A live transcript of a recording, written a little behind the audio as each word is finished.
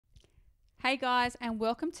Hey guys, and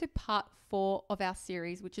welcome to part 4 of our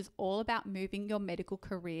series, which is all about moving your medical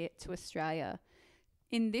career to Australia.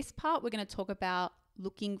 In this part, we're going to talk about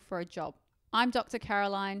looking for a job. I'm Dr.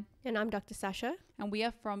 Caroline. And I'm Dr. Sasha. And we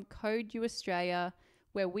are from Code U Australia,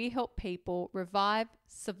 where we help people revive,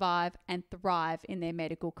 survive, and thrive in their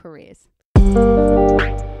medical careers.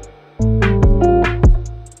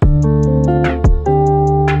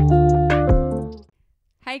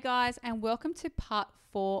 Hey guys, and welcome to part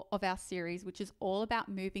 4 of our series, which is all about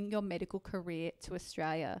moving your medical career to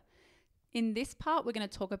Australia. In this part, we're going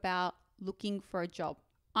to talk about looking for a job.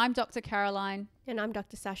 I'm Dr. Caroline. And I'm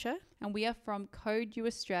Dr. Sasha. And we are from Code U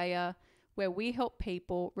Australia, where we help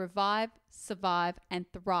people revive, survive, and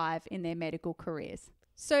thrive in their medical careers.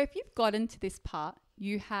 So if you've gotten to this part,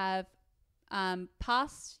 you have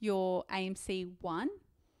passed your AMC 1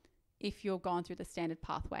 if you're gone through the standard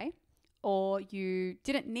pathway, or you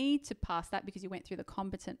didn't need to pass that because you went through the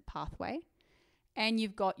competent pathway, and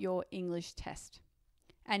you've got your English test.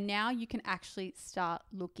 And now you can actually start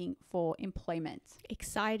looking for employment.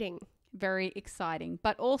 Exciting. Very exciting,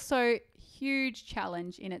 but also huge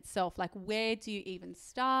challenge in itself. Like, where do you even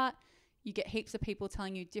start? You get heaps of people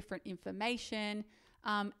telling you different information,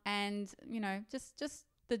 and just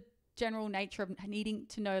the general nature of needing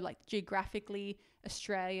to know, like, geographically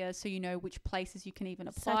Australia, so you know which places you can even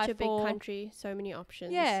apply for. Such a big country, so many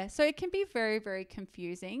options. Yeah, so it can be very, very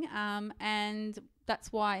confusing, and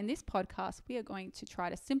that's why in this podcast we are going to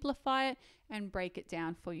try to simplify it and break it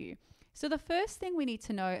down for you. So the first thing we need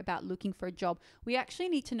to know about looking for a job, we actually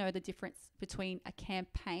need to know the difference between a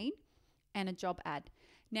campaign and a job ad.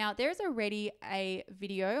 Now, there's already a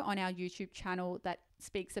video on our YouTube channel that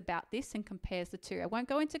speaks about this and compares the two. I won't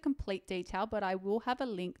go into complete detail, but I will have a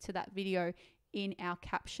link to that video in our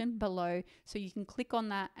caption below, so you can click on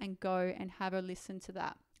that and go and have a listen to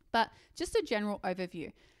that. But just a general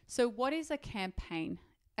overview. So what is a campaign?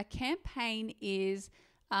 A campaign is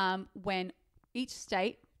when each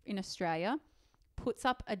state in Australia puts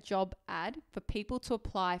up a job ad for people to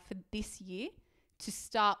apply for this year to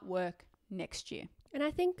start work next year. And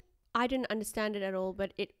I think I didn't understand it at all,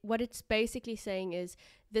 but what it's basically saying is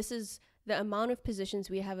this is the amount of positions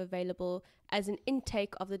we have available as an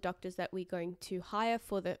intake of the doctors that we're going to hire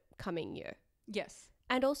for the coming year. Yes.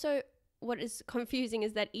 And also, what is confusing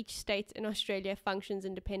is that each state in Australia functions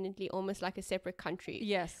independently, almost like a separate country.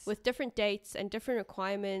 Yes. With different dates and different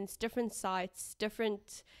requirements, different sites,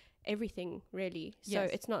 different everything, really. So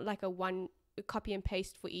Yes. it's not like a one copy and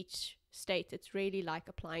paste for each state. It's really like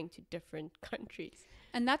applying to different countries.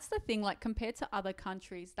 And that's the thing, like, compared to other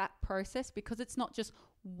countries, that process, because it's not just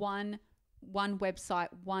one website,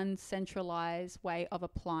 one centralized way of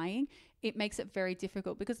applying, it makes it very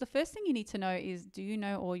difficult, because the first thing you need to know is, do you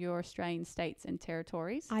know all your Australian states and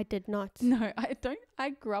territories? I did not. No, I don't. I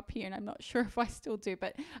grew up here and I'm not sure if I still do,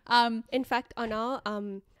 but in fact, on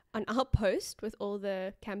our post with all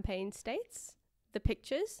the campaign states, the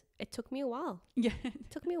pictures, it took me a while. Yeah.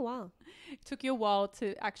 It took me a while. It took you a while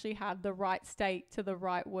to actually have the right state to the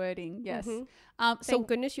right wording. Yes. Mm-hmm. Thank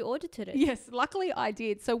goodness you audited it. Yes, luckily I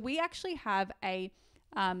did. So we actually have a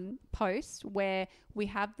post where we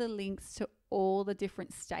have the links to all the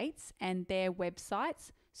different states and their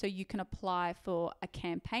websites, so you can apply for a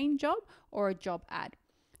campaign job or a job ad.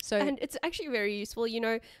 So, and it's actually very useful.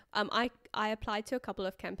 I applied to a couple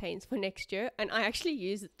of campaigns for next year, and I actually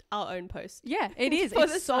used our own post. Yeah, it is.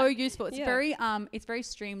 It's so useful. It's very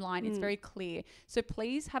streamlined. It's very clear. So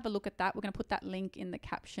please have a look at that. We're going to put that link in the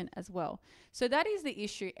caption as well. So that is the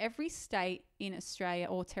issue. Every state in Australia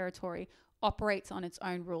or territory operates on its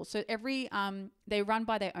own rules. So they run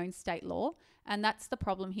by their own state law, and that's the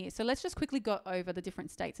problem here. So let's just quickly go over the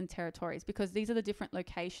different states and territories, because these are the different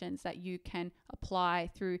locations that you can apply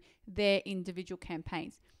through their individual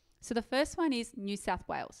campaigns. So the first one is New South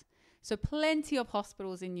Wales. So plenty of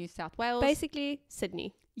hospitals in New South Wales. Basically,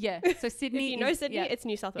 Sydney. Yeah. So Sydney. If you know Sydney, it's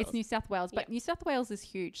New South Wales. It's New South Wales, but New South Wales is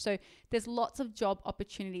huge. So there's lots of job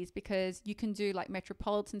opportunities, because you can do like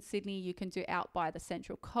metropolitan Sydney, you can do out by the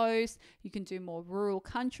Central Coast, you can do more rural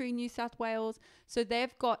country New South Wales. So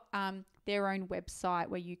they've got their own website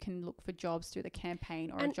where you can look for jobs through the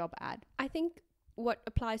campaign or a job ad. I think what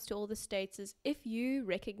applies to all the states is if you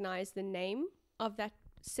recognize the name of that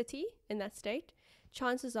city in that state,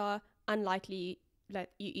 chances are unlikely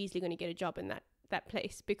that you're easily going to get a job in that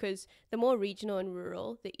place, because the more regional and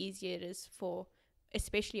rural, the easier it is for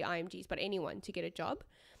especially IMGs, but anyone to get a job.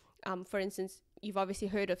 For instance, you've obviously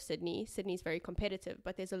heard of Sydney. Sydney's very competitive,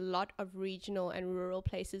 but there's a lot of regional and rural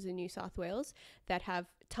places in New South Wales that have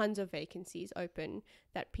tons of vacancies open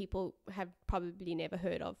that people have probably never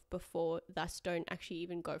heard of before, thus don't actually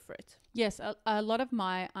even go for it. Yes, a lot of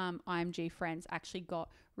my IMG friends actually got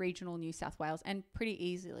regional New South Wales, and pretty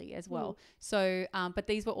easily as well. So, but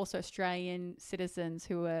these were also Australian citizens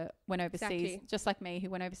who went overseas, just like me, who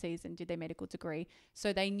went overseas and did their medical degree.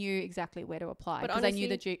 So they knew exactly where to apply because they knew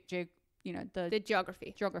the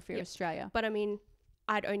geography of Australia. But I mean,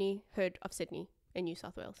 I'd only heard of Sydney and New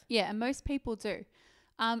South Wales. Yeah, and most people do.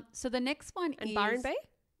 So the next one is Byron Bay.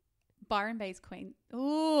 Byron Bay's Queen.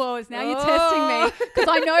 Oh, now you're testing me because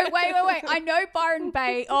I know. Wait. I know Byron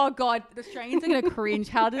Bay. Oh God, the Australians are gonna cringe.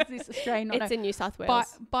 How does this Australian not know? It's in New South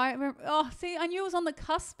Wales. See, I knew it was on the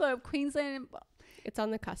cusp of Queensland. It's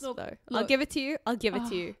on the cusp though. I'll give it to you.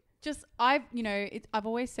 I've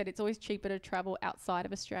always said it's always cheaper to travel outside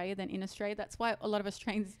of Australia than in Australia. That's why a lot of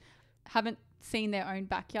Australians haven't seen their own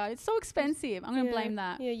backyard. It's so expensive. I'm going to blame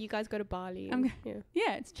that. Yeah, you guys go to Bali.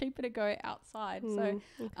 It's cheaper to go outside.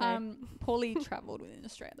 Poorly travelled within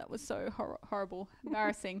Australia. That was so horrible.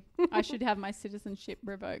 Embarrassing. I should have my citizenship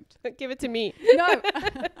revoked. Give it to me. No.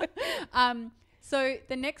 So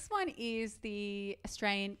the next one is the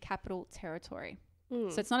Australian Capital Territory.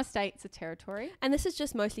 So it's not a state, it's a territory. And this is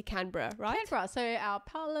just mostly Canberra, right? Canberra. So our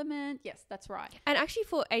parliament, yes, that's right. And actually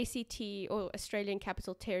for ACT or Australian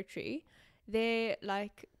Capital Territory, their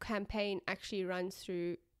campaign actually runs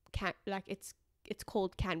through it's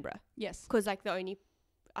called Canberra. Yes. Because the only,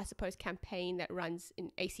 I suppose, campaign that runs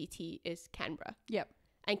in ACT is Canberra. Yep.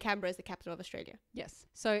 And Canberra is the capital of Australia. Yes.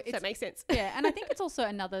 So that makes sense. Yeah. And I think it's also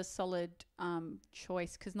another solid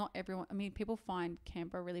choice because not everyone, people find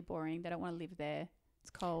Canberra really boring. They don't want to live there. It's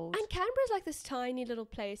cold. And Canberra's like this tiny little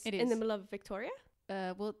place in the middle of Victoria.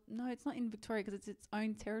 Well, no, it's not in Victoria because it's its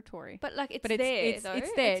own territory. But it's there. It's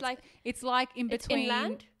there. It's like in between. It's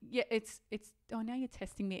inland? Yeah, it's. Oh, now you're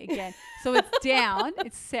testing me again. So it's down.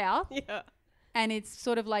 It's south. Yeah. And it's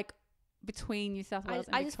sort of like between New South Wales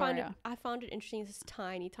and Victoria. I found it interesting. It's this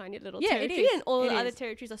tiny little territory. It is. And all the other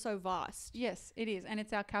territories are so vast. Yes, it is. And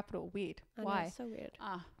it's our capital. Weird. Why? It's so weird.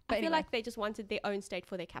 But I feel like they just wanted their own state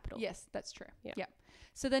for their capital. Yes, that's true. Yeah.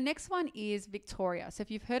 So the next one is Victoria. So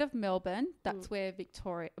if you've heard of Melbourne, that's where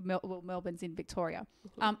Melbourne's in Victoria.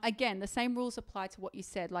 Again, the same rules apply to what you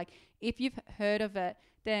said. Like if you've heard of it,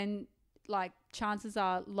 then chances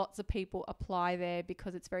are lots of people apply there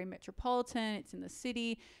because it's very metropolitan, it's in the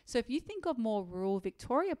city. So if you think of more rural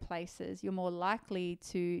Victoria places, you're more likely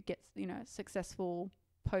to get, successful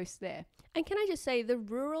posts there. And can I just say the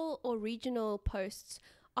rural or regional posts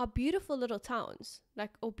are beautiful little towns,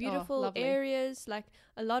 or beautiful areas.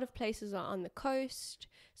 A lot of places are on the coast.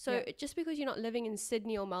 So just because you're not living in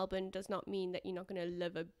Sydney or Melbourne does not mean that you're not going to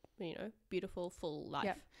live a, beautiful, full life.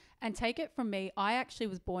 Yep. And take it from me, I actually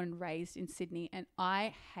was born and raised in Sydney and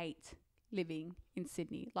I hate living in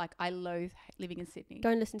Sydney. I loathe living in Sydney.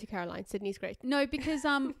 Don't listen to Caroline. Sydney's great. No, because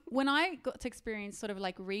when I got to experience sort of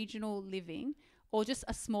regional living or just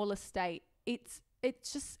a smaller state, it's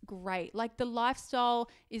just great. The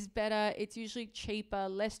lifestyle is better. It's usually cheaper,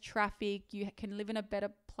 less traffic. You can live in a better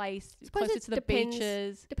place, closer to the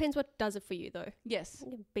beaches. Depends what does it for you, though. Yes.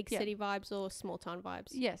 Big city vibes or small town vibes.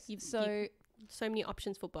 Yes. So many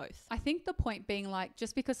options for both. I think the point being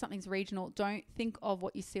just because something's regional, don't think of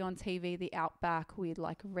what you see on TV, the outback with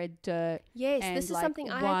red dirt. Yes, and this is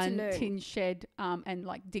something I had to learn. One tin shed and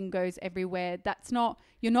dingoes everywhere.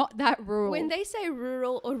 You're not that rural. When they say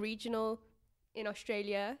rural or regional in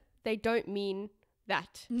Australia, they don't mean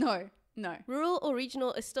that. No. Rural or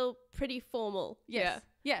regional is still pretty formal. Yes.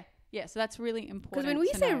 Yeah. So that's really important. Because when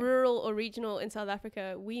we say rural or regional in South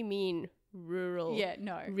Africa, we mean rural. Yeah,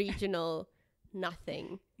 no. Regional,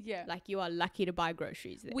 nothing. Yeah. You are lucky to buy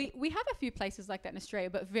groceries there. We have a few places like that in Australia,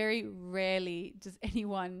 but very rarely does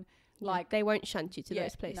anyone they won't shunt you to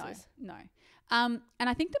those places. No. And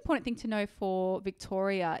I think the important thing to know for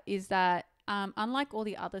Victoria is that unlike all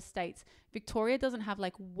the other states, Victoria doesn't have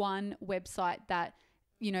one website that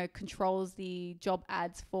controls the job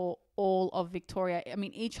ads for all of Victoria. I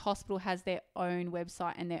mean, each hospital has their own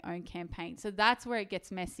website and their own campaign. So that's where it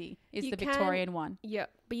gets messy, is the Victorian one. Yeah,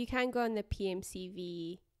 but you can go on the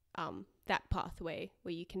PMCV, that pathway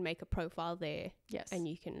where you can make a profile there. Yes. And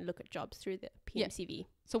you can look at jobs through the PMCV. Yeah.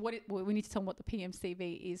 So we need to tell them what the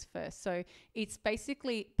PMCV is first. So it's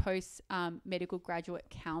basically Post Medical Graduate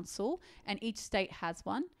Council, and each state has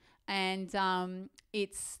one. And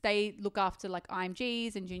they look after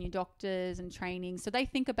IMGs and junior doctors and training. So they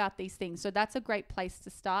think about these things. So that's a great place to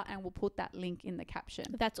start, and we'll put that link in the caption.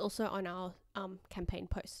 That's also on our campaign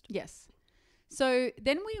post. Yes. So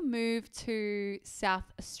then we move to South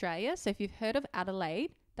Australia. So if you've heard of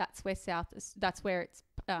Adelaide, that's where it's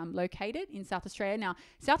located in South Australia. Now,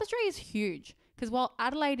 South Australia is huge because while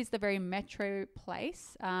Adelaide is the very metro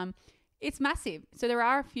place, it's massive. So there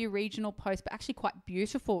are a few regional posts, but actually quite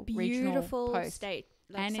beautiful regional posts. State.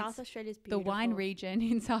 Like and South Australia's beautiful. The wine region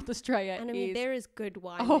in South Australia and I mean, there is good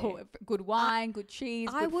wine. Oh, good wine, good cheese,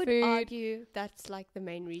 I good would food. argue that's like the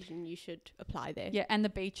main reason you should apply there. Yeah, and the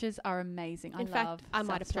beaches are amazing. In fact, I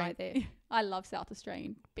might apply there. I love South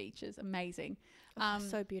Australian beaches. Amazing.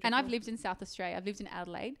 So beautiful. And I've lived in South Australia. I've lived in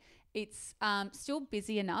Adelaide. It's still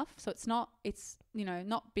busy enough. So it's not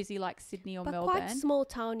busy like Sydney or Melbourne. Quite small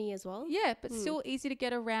towny as well. Yeah, but still easy to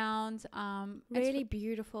get around. Really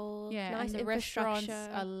beautiful. Yeah, nice and the infrastructure.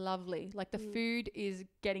 restaurants are lovely. Like the food is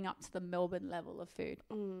getting up to the Melbourne level of food.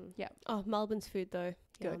 Yeah. Oh, Melbourne's food though.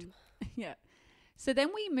 Good. Yum. Yeah. So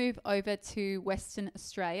then we move over to Western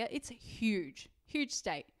Australia. It's a huge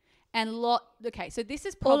state. And so this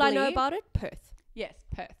is probably... All I know about it, Perth. Yes,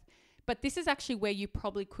 Perth. But this is actually where you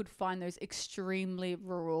probably could find those extremely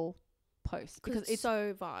rural posts because it's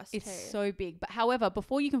so vast. It's so big. But however,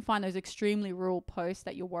 before you can find those extremely rural posts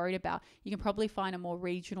that you're worried about, you can probably find a more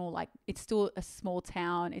regional, like it's still a small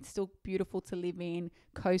town. It's still beautiful to live in,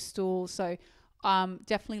 coastal. So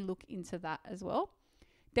definitely look into that as well.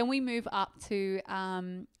 Then we move up to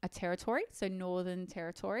a territory, so Northern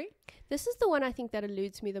Territory. This is the one I think that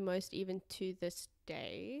eludes me the most even to this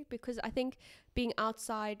day, because I think being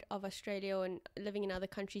outside of Australia and living in other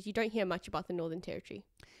countries, you don't hear much about the Northern Territory.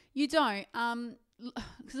 You don't,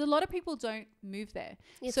 because a lot of people don't move there.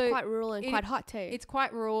 It's quite rural and quite hot too. It's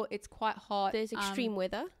quite rural. It's quite hot. There's extreme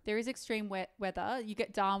weather. There is extreme weather. You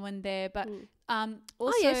get Darwin there, but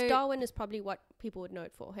also yes, Darwin is probably what people would know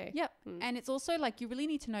it for. Hey. Yep. And it's also like you really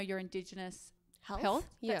need to know your Indigenous health.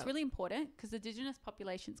 That's really important because the Indigenous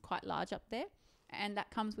population is quite large up there, and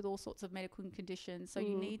that comes with all sorts of medical conditions. So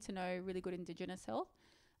you need to know really good Indigenous health.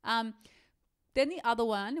 Then the other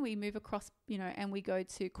one, we move across, and we go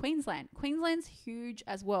to Queensland. Queensland's huge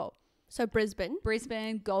as well. So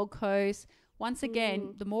Brisbane, Gold Coast. Once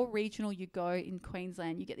again, the more regional you go in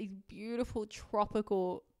Queensland, you get these beautiful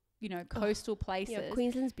tropical, coastal places. Yeah,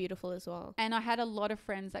 Queensland's beautiful as well. And I had a lot of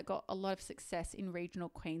friends that got a lot of success in regional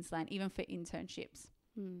Queensland, even for internships.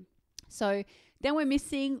 So then we're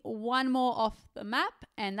missing one more off the map,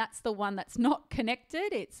 and that's the one that's not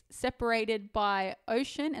connected. It's separated by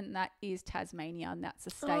ocean, and that is Tasmania, and that's a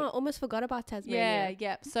state. Oh, almost forgot about Tasmania.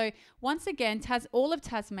 Yeah. So once again, all of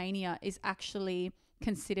Tasmania is actually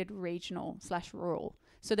considered regional/rural.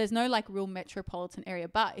 So there's no like real metropolitan area.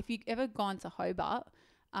 But if you've ever gone to Hobart,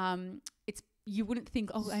 you wouldn't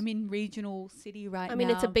think, oh, I'm in regional city right now. I mean,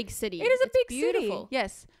 it's a big city. It is a big beautiful city.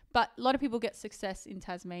 Yes. But a lot of people get success in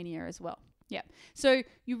Tasmania as well. Yeah. So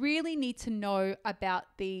you really need to know about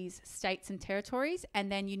these states and territories,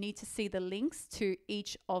 and then you need to see the links to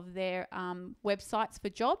each of their websites for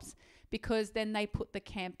jobs, because then they put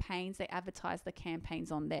they advertise the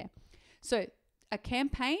campaigns on there. So a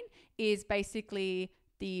campaign is basically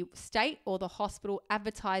the state or the hospital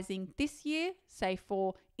advertising this year, say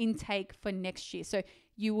for intake for next year. So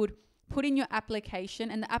you would put in your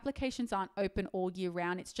application, and the applications aren't open all year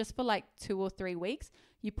round. It's just for like 2 or 3 weeks.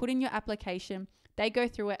 You put in your application, they go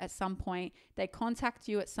through it at some point, they contact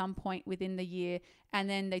you at some point within the year, and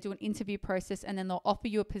then they do an interview process, and then they'll offer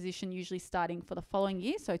you a position usually starting for the following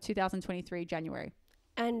year, so 2023 January.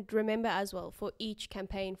 And remember as well, for each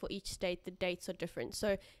campaign, for each state, the dates are different.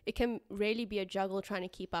 So it can really be a juggle trying to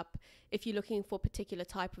keep up. If you're looking for particular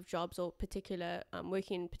type of jobs or particular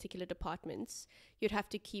working in particular departments, you'd have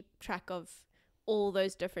to keep track of all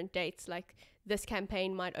those different dates. Like this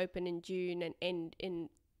campaign might open in June and end in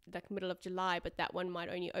like middle of July, but that one might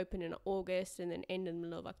only open in August and then end in the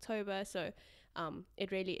middle of October. So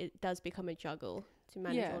it does become a juggle to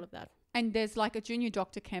manage all of that. And there's like a junior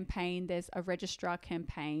doctor campaign, there's a registrar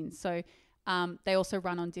campaign. So they also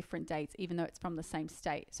run on different dates, even though it's from the same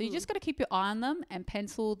state. So you just got to keep your eye on them and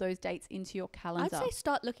pencil those dates into your calendar. I'd say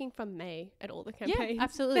start looking from May at all the campaigns. Yeah,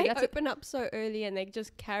 absolutely. They open up so early and they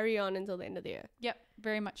just carry on until the end of the year. Yep,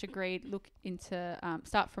 very much agreed. Look into,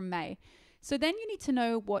 start from May. So then you need to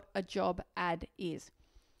know what a job ad is.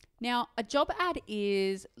 Now, a job ad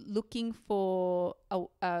is looking for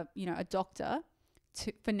a doctor.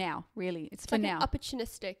 For now, really. It's for like now. An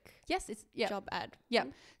opportunistic job ad. Yeah.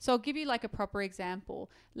 So I'll give you like a proper example.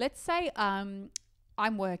 Let's say I'm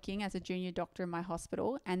working as a junior doctor in my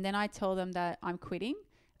hospital, and then I tell them that I'm quitting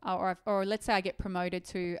or let's say I get promoted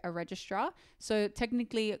to a registrar. So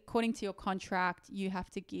technically, according to your contract, you have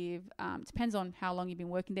to give, depends on how long you've been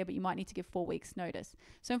working there, but you might need to give 4 weeks notice.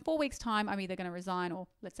 So in 4 weeks time, I'm either going to resign or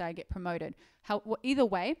let's say I get promoted. Either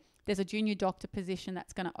way, there's a junior doctor position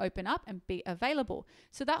that's going to open up and be available.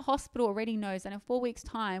 So that hospital already knows that in 4 weeks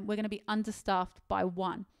time, we're going to be understaffed by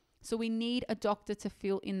 1. So we need a doctor to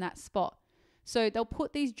fill in that spot. So they'll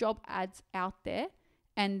put these job ads out there,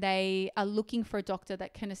 and they are looking for a doctor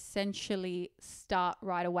that can essentially start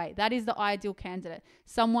right away. That is the ideal candidate.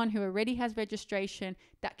 Someone who already has registration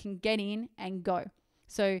that can get in and go.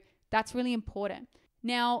 So that's really important.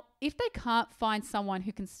 Now, if they can't find someone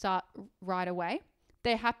who can start right away,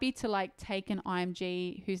 they're happy to like take an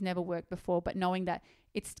IMG who's never worked before, but knowing that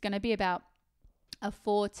it's going to be about a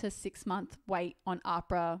 4 to 6 month wait on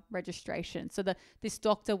AHPRA registration. So this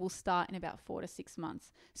doctor will start in about 4 to 6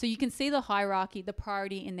 months. So you can see the hierarchy, the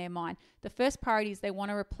priority in their mind. The first priority is they want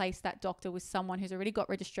to replace that doctor with someone who's already got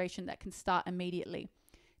registration that can start immediately.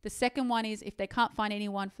 The second one is if they can't find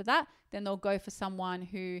anyone for that, then they'll go for someone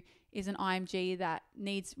who is an IMG that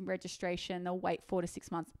needs registration. They'll wait 4 to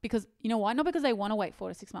 6 months because you know why? Not because they want to wait 4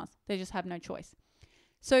 to 6 months. They just have no choice.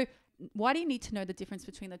 So why do you need to know the difference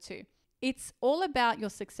between the two? It's all about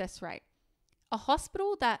your success rate. A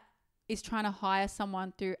hospital that is trying to hire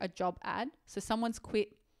someone through a job ad, so someone's quit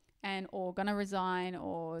or going to resign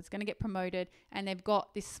or is going to get promoted, and they've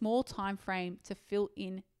got this small time frame to fill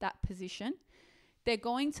in that position, they're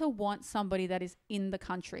going to want somebody that is in the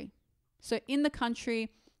country. So in the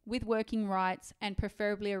country with working rights and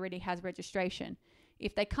preferably already has registration.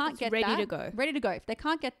 If they can't get ready that, to go. Ready to go. If they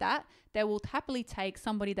can't get that, they will happily take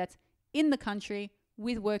somebody that's in the country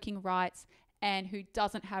with working rights and who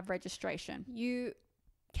doesn't have registration. You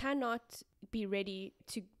cannot be ready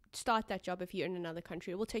to start that job if you're in another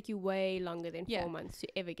country. It will take you way longer than 4 months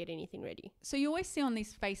to ever get anything ready. So you always see on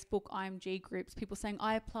these Facebook IMG groups, people saying,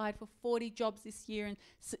 I applied for 40 jobs this year and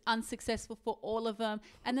unsuccessful for all of them.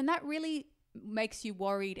 And then that really makes you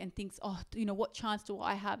worried and thinks, oh, you know, what chance do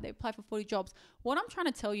I have? They applied for 40 jobs. What I'm trying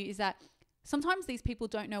to tell you is that sometimes these people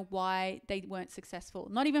don't know why they weren't successful,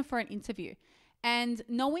 not even for an interview. And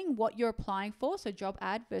knowing what you're applying for, so job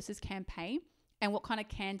ad versus campaign, and what kind of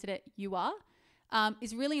candidate you are,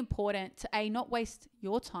 is really important to not waste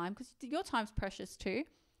your time, because your time's precious too,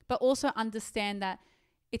 but also understand that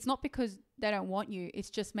it's not because they don't want you. It's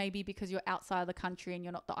just maybe because you're outside of the country and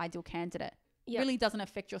you're not the ideal candidate. It really doesn't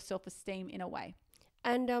affect your self-esteem in a way.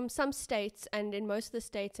 And some states, and in most of the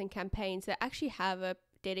states and campaigns, they actually have a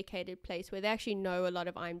dedicated place where they actually know a lot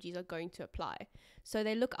of IMGs are going to apply. So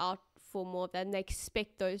they look out for more of that and they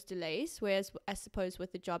expect those delays, whereas I suppose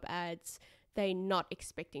with the job ads, they're not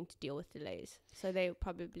expecting to deal with delays. So they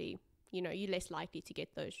probably, you know, you're less likely to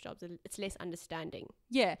get those jobs. It's less understanding.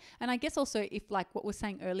 Yeah. And I guess also if, like what we were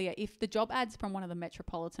saying earlier, if the job ad's from one of the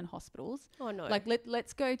metropolitan hospitals, like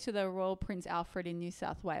let's go to the Royal Prince Alfred in New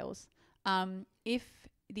South Wales. If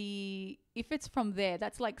it's from there,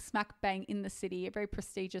 that's like smack bang in the city, a very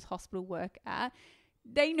prestigious hospital work at,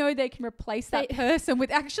 they know they can replace that person with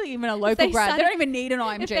actually even a local grad. They don't even need an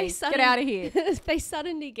IMG. Get out of here. If they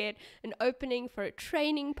suddenly get an opening for a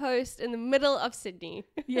training post in the middle of Sydney.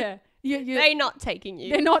 Yeah. They're not taking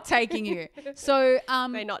you. They're not taking you. So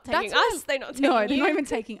they're not taking us. They're not taking you. No, they're not even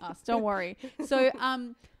taking us. Don't worry. So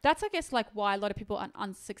that's I guess like why a lot of people are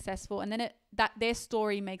unsuccessful, and then that their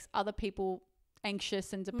story makes other people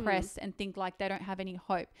anxious and depressed and think like they don't have any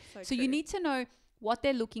hope. So you need to know what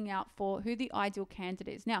they're looking out for, who the ideal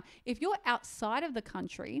candidate is. Now, if you're outside of the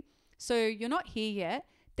country, so you're not here yet,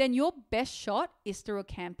 then your best shot is through a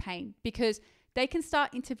campaign, because they can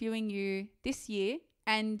start interviewing you this year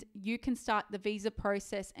and you can start the visa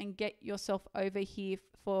process and get yourself over here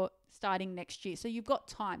for starting next year. So you've got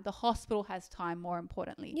time. The hospital has time, more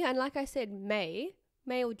importantly. Yeah, and like I said, May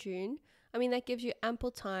or June, I mean, that gives you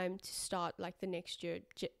ample time to start like the next year,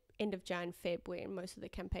 end of Jan, Feb, where most of the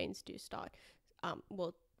campaigns do start.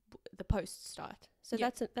 The posts start. So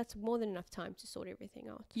that's more than enough time to sort everything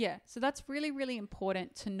out. Yeah. So that's really, really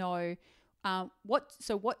important to know what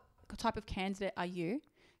type of candidate are you?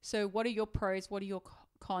 So what are your pros? What are your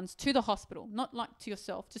cons to the hospital? Not like to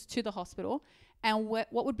yourself, just to the hospital. And what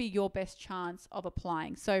would be your best chance of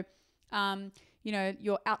applying? So, you know,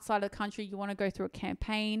 you're outside of the country, you want to go through a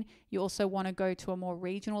campaign. You also want to go to a more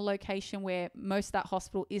regional location where most of that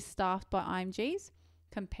hospital is staffed by IMGs,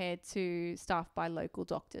 compared to staffed by local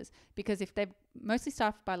doctors. Because if they're mostly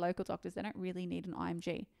staffed by local doctors, they don't really need an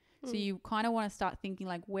IMG. So you kind of want to start thinking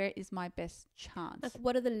like, where is my best chance? Like,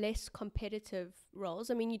 what are the less competitive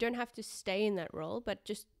roles? I mean, you don't have to stay in that role, but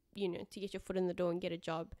just, you know, to get your foot in the door and get a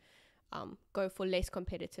job. go for less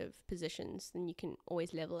competitive positions, then you can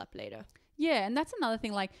always level up later. Yeah, and that's another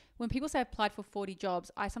thing. Like when people say I applied for 40 jobs,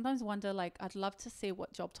 I sometimes wonder, like, I'd love to see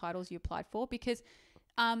what job titles you applied for, because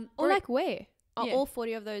or like where are Yeah. all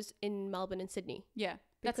 40 of those in Melbourne and Sydney? yeah,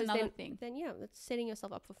 that's Because another thing. Then yeah, that's setting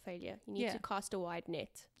yourself up for failure. You need Yeah. to cast a wide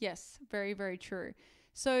net. Yes, very, very true.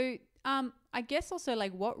 So I guess also,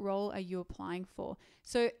 like, what role are you applying for?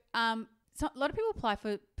 So so a lot of people apply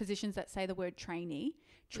for positions that say the word trainee.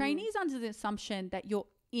 Trainee is under the assumption that you're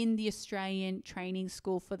in the Australian training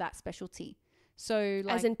school for that specialty. So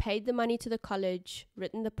like, As in paid the money to the college,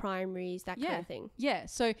 written the primaries, that kind of thing. yeah.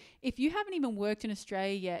 So if you haven't even worked in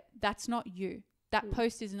Australia yet, that's not you. That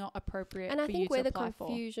post is not appropriate And I for you think to where the apply for.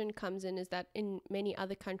 confusion comes in is that in many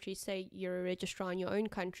other countries, say you're a registrar in your own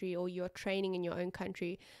country or you're training in your own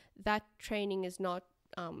country, that training is not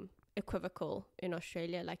equivocal in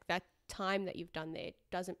Australia. Like that time that you've done there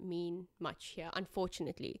doesn't mean much here,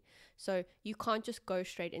 unfortunately. So you can't just go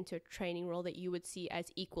straight into a training role that you would see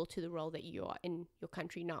as equal to the role that you are in your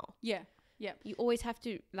country now. Yeah. Yeah. You always have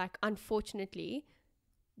to, like, unfortunately,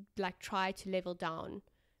 like try to level down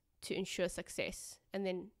to ensure success, and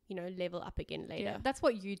then, you know, level up again later. Yeah, that's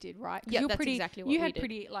what you did, right? 'Cause Yeah, you're that's pretty, exactly what you we had did.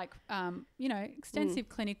 pretty, like, you know, extensive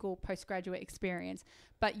clinical postgraduate experience,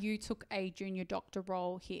 but you took a junior doctor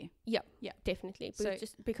role here. Yeah, Yeah. definitely. But So-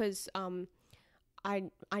 just because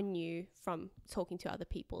I knew from talking to other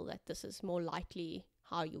people that this is more likely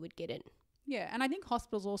how you would get in. Yeah, and I think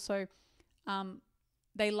hospitals also,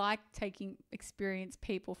 they like taking experienced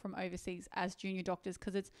people from overseas as junior doctors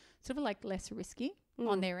because it's sort of like less risky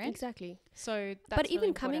on their end. Exactly. So that's But really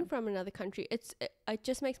even coming important. from another country, it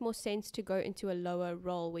just makes more sense to go into a lower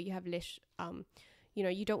role where you have less, you know,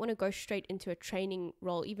 you don't want to go straight into a training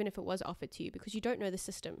role, even if it was offered to you, because you don't know the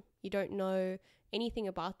system. You don't know anything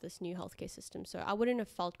about this new healthcare system. So I wouldn't have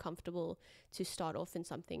felt comfortable to start off in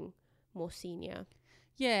something more senior.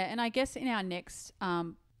 Yeah, and I guess in our next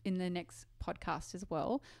in the next podcast as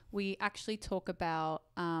well, we actually talk about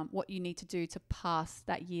what you need to do to pass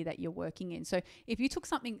that year that you're working in. So if you took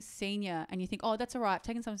something senior and you think, oh, that's all right, I've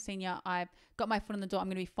taken something senior, I've got my foot in the door, I'm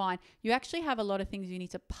going to be fine. You actually have a lot of things you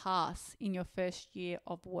need to pass in your first year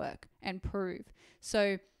of work and prove.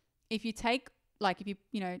 So if you take, like, if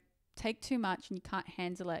you know, take too much and you can't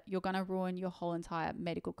handle it, you're going to ruin your whole entire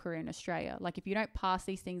medical career in Australia. Like, if you don't pass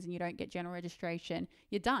these things and you don't get general registration,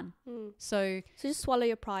 you're done. So just swallow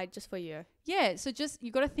your pride just for a year. yeah, so just,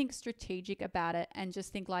 you got to think strategic about it and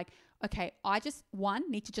just think like, okay, I just, one,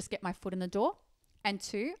 need to just get my foot in the door, and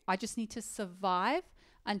two, I just need to survive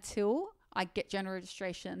until I get general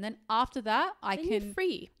registration. And then after that, You're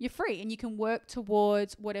free. You're free, and you can work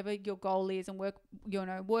towards whatever your goal is and work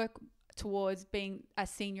towards being as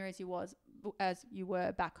senior as you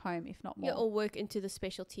were back home, if not more. Yeah, or work into the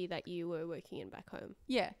specialty that you were working in back home.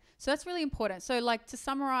 Yeah. So that's really important. So, like, to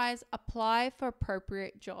summarize, apply for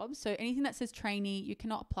appropriate jobs. So anything that says trainee, you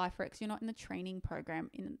cannot apply for it because you're not in the training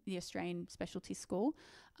program in the Australian specialty school.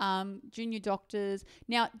 Junior doctors.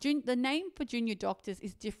 Now, the name for junior doctors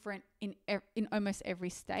is different in almost every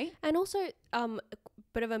state. And also a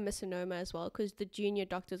bit of a misnomer as well, because the junior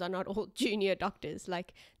doctors are not all junior doctors.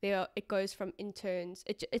 Like, it goes from interns.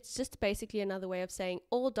 It's just basically another way of saying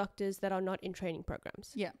all doctors that are not in training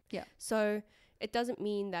programs. Yeah. Yeah. So it doesn't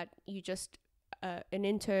mean that you just an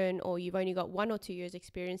intern or you've only got 1 or 2 years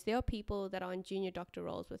experience. There are people that are in junior doctor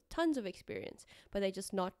roles with tons of experience, but they're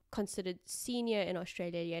just not considered senior in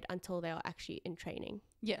Australia yet until they are actually in training.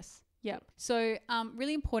 Yes. Yeah. So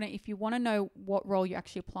really important, if you want to know what role you're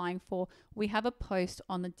actually applying for, we have a post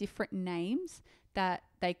on the different names that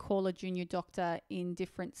they call a junior doctor in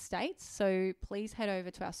different states. So please head over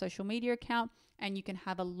to our social media account and you can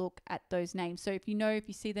have a look at those names. So if you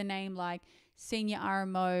see the name like senior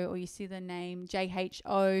RMO or you see the name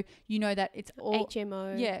JHO, you know that it's all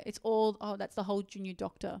HMO. Yeah, it's all, oh, that's the whole junior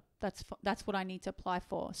doctor. That's what I need to apply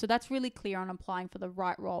for. So that's really clear on applying for the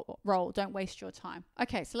right role. Don't waste your time.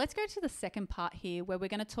 Okay, so let's go to the second part here where we're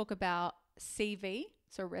going to talk about CV,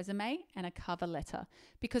 so resume, and a cover letter.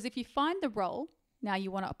 Because if you find the role, now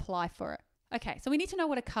you want to apply for it. Okay, so we need to know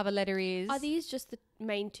what a cover letter is. Are these just the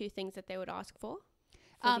main 2 things that they would ask for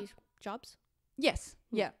these jobs? Yes.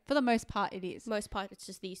 Yeah. For the most part, it is. Most part, it's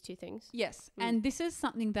just these 2 things. Yes. And this is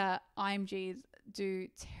something that IMGs do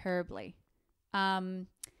terribly. And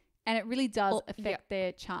it really does affect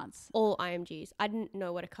their chance. All IMGs. I didn't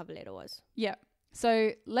know what a cover letter was. Yeah.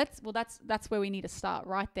 So that's where we need to start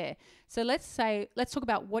right there. So let's talk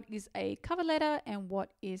about what is a cover letter and what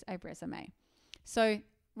is a resume. So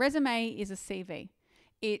resume is a CV.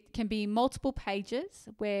 It can be multiple pages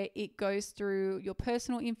where it goes through your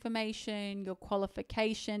personal information, your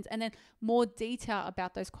qualifications, and then more detail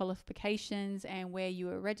about those qualifications and where you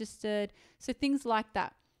were registered. So things like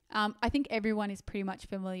that. I think everyone is pretty much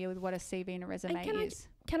familiar with what a CV and a resume is.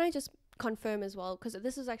 Can I just confirm as well, because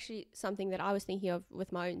this is actually something that I was thinking of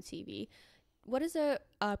with my own CV. What is a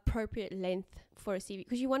appropriate length for a CV?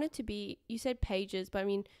 Because you want it to be, you said pages, but I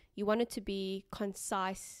mean, you want it to be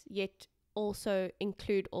concise yet also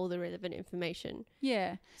include all the relevant information.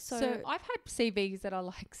 Yeah. So I've had CVs that are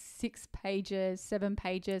like 6 pages, 7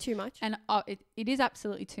 pages. Too much? And it is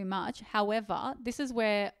absolutely too much. However, this is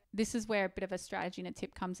where a bit of a strategy and a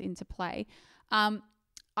tip comes into play.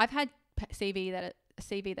 I've had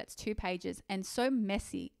CV that's 2 pages and so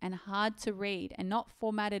messy and hard to read and not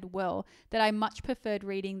formatted well that I much preferred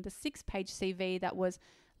reading the 6-page CV that was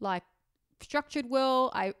like structured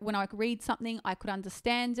well. When I could read something, I could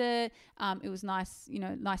understand it. It was nice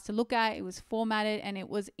to look at. It was formatted and it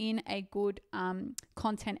was in a good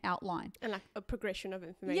content outline. And like a progression of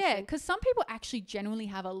information. Yeah, because some people actually genuinely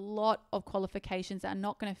have a lot of qualifications that are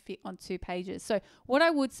not going to fit on 2 pages. So what I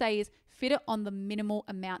would say is fit it on the minimal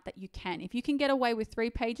amount that you can. If you can get away with 3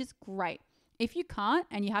 pages, great. If you can't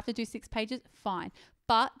and you have to do 6 pages, fine.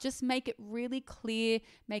 But just make it really clear,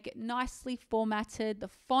 make it nicely formatted, the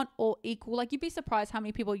font all equal. Like, you'd be surprised how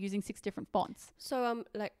many people are using 6 different fonts. So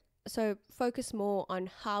so focus more on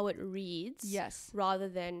how it reads. Yes. Rather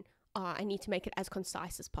than I need to make it as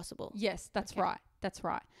concise as possible. Yes, that's right. That's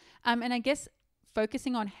right. And I guess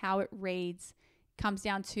focusing on how it reads comes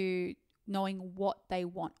down to knowing what they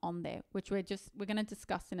want on there, which we're going to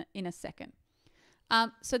discuss in a second.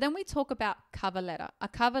 So then we talk about cover letter. A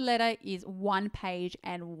cover letter is 1 page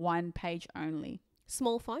and 1 page only.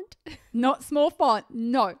 Small font? Not small font.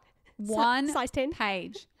 No. One size 10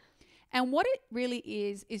 page. And what it really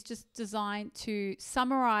is just designed to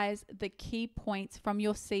summarize the key points from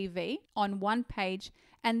your CV on 1 page.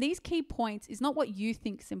 And these key points is not what you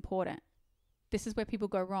think is important. This is where people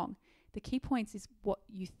go wrong. The key points is what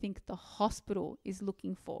you think the hospital is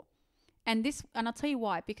looking for. And I'll tell you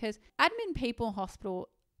why, because admin people in hospital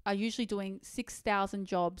are usually doing 6,000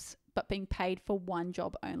 jobs, but being paid for 1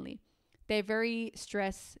 job only. They're very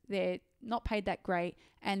stressed. They're not paid that great,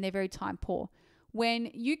 and they're very time poor.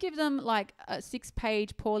 When you give them like a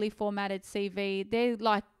 6-page poorly formatted CV, they're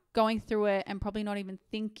like going through it and probably not even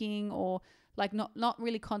thinking or like not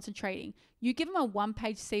really concentrating. You give them a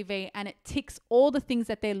 1-page CV and it ticks all the things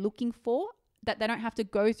that they're looking for, that they don't have to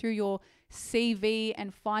go through your CV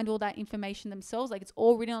and find all that information themselves. Like, it's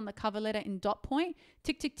all written on the cover letter in dot point.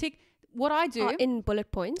 Tick, tick, tick. What I do... in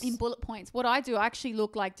bullet points? In bullet points. What I do, I actually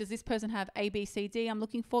look like, does this person have A, B, C, D I'm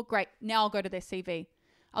looking for? Great. Now I'll go to their CV.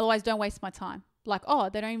 Otherwise, don't waste my time. Like,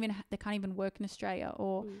 they can't even work in Australia.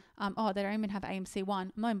 Or, they don't even have AMC1.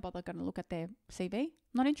 I'm not even bothered going to look at their CV. I'm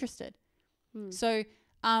not interested. So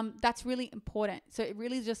that's really important. So it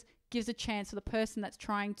really just gives a chance for the person that's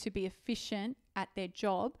trying to be efficient at their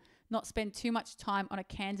job, not spend too much time on a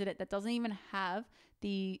candidate that doesn't even have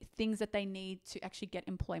the things that they need to actually get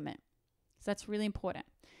employment. So that's really important.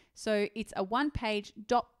 So it's a 1-page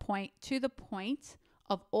dot point to the point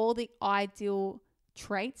of all the ideal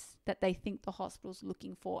traits that they think the hospital's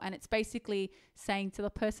looking for. And it's basically saying to the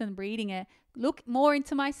person reading it, look more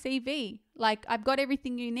into my CV. Like, I've got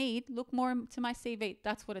everything you need. Look more into my CV.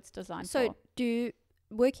 That's what it's designed for. So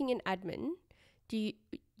working in admin, do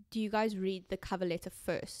you guys read the cover letter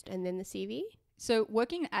first and then the CV? So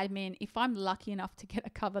working in admin, if I'm lucky enough to get a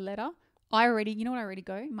cover letter, you know what I already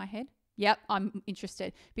go in my head? Yep, I'm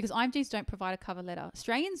interested, because IMGs don't provide a cover letter.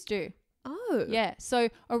 Australians do. Oh. Yeah. So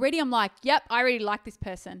already I'm like, yep, I already like this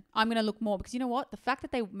person. I'm going to look more, because you know what? The fact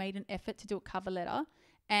that they made an effort to do a cover letter,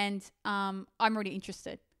 and I'm already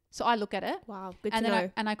interested. So I look at it. Wow. Good to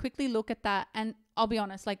know. I quickly look at that, and I'll be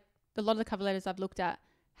honest, like, a lot of the cover letters I've looked at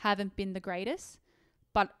haven't been the greatest,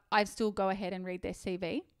 but I still go ahead and read their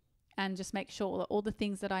CV and just make sure that all the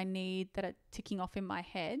things that I need that are ticking off in my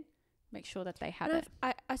head, make sure that they have it.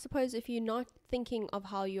 I suppose if you're not thinking of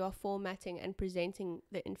how you are formatting and presenting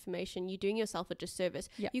the information, you're doing yourself a disservice.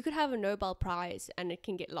 Yep. You could have a Nobel Prize and it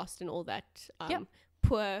can get lost in all that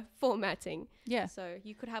poor formatting. Yeah. So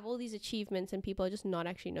you could have all these achievements and people are just not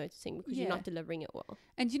actually noticing because you're not delivering it well.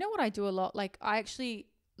 And you know what I do a lot? Like, I actually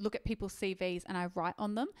look at people's CVs and I write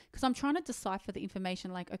on them, because I'm trying to decipher the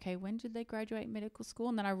information, like, okay, when did they graduate medical school?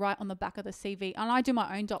 And then I write on the back of the CV and I do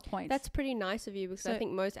my own dot points. That's pretty nice of you, because I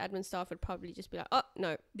think most admin staff would probably just be like, oh,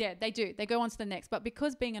 no. Yeah, they do. They go on to the next. But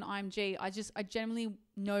because being an IMG, I generally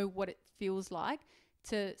know what it feels like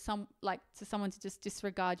to someone to just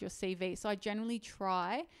disregard your CV. So I generally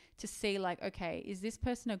try to see like, okay, is this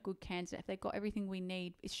person a good candidate? If they got everything we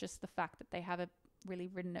need, it's just the fact that they haven't really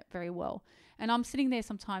written it very well. And I'm sitting there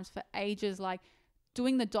sometimes for ages, like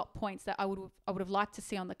doing the dot points that I would have liked to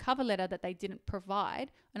see on the cover letter that they didn't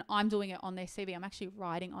provide, and I'm doing it on their CV. I'm actually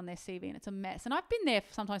writing on their CV, and it's a mess. And I've been there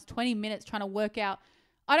for sometimes 20 minutes trying to work out.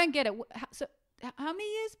 I don't get it. So how many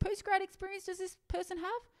years post-grad experience does this person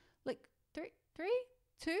have? Like 3,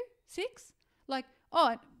 2, 6? Like,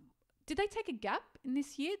 oh, did they take a gap in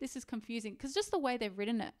this year? This is confusing because just the way they've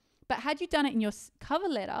written it. But had you done it in your cover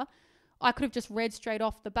letter, I could have just read straight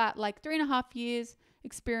off the bat, like 3.5 years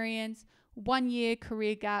experience, 1 year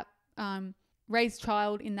career gap, raised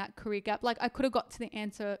child in that career gap. Like I could have got to the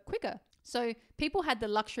answer quicker. So people had the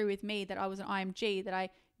luxury with me that I was an IMG, that I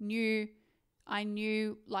knew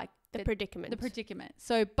like the predicament.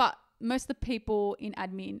 So, but most of the people in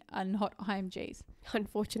admin are not IMGs.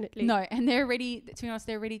 Unfortunately. No. And they're already, to be honest,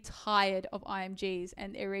 they're already tired of IMGs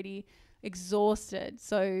and they're already exhausted.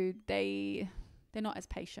 So they're not as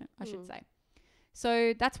patient, I should say.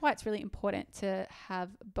 So that's why it's really important to have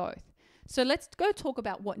both. So let's go talk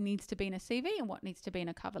about what needs to be in a CV and what needs to be in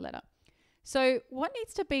a cover letter. So what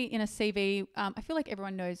needs to be in a CV, I feel like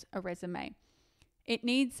everyone knows a resume. It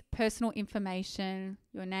needs personal information,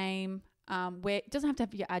 your name, where it doesn't have to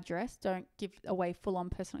have your address. Don't give away full-on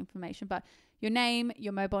personal information, but your name,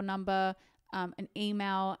 your mobile number, an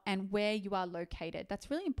email, and where you are located. That's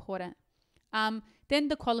really important. Then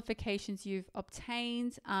the qualifications you've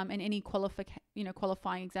obtained, and any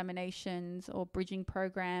qualifying examinations or bridging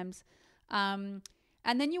programs.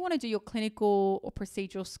 And then you want to do your clinical or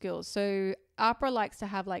procedural skills. So AHPRA likes to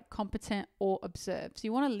have like competent or observed. So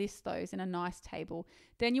you want to list those in a nice table.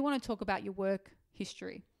 Then you want to talk about your work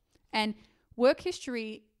history. And work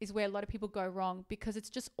history is where a lot of people go wrong because it's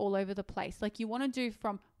just all over the place. Like you want to do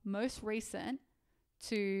from most recent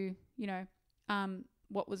to,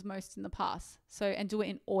 what was most in the past. So, and do it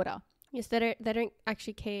in order. Yes, they don't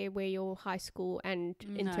actually care where your high school and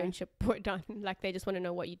internship were done. Like they just want to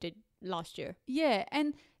know what you did last year. Yeah,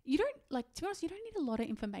 and you don't, like, to be honest, you don't need a lot of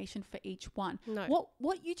information for each one. No.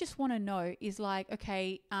 What you just want to know is like,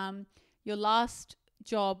 okay, your last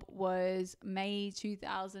job was May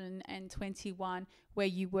 2021, where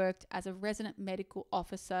you worked as a resident medical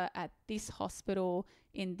officer at this hospital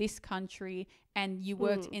in this country, and you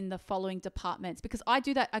worked in the following departments. Because I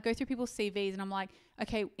do that, I go through people's CVs and I'm like,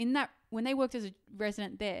 okay, when they worked as a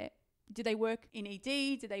resident there, did they work in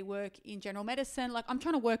ED? Did they work in general medicine? Like I'm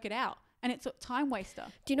trying to work it out. And it's a time waster.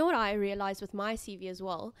 Do you know what I realized with my CV as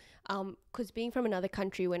well? Because being from another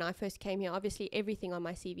country, when I first came here, obviously everything on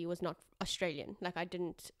my CV was not Australian. Like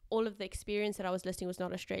all of the experience that I was listing was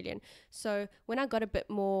not Australian. So when I got a bit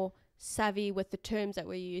more savvy with the terms that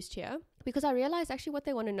were used here, because I realized actually what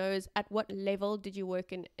they want to know is at what level did you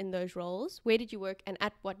work in those roles? Where did you work and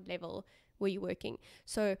at what level were you working?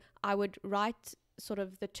 So I would write sort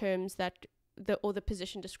of the terms that the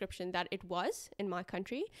position description that it was in my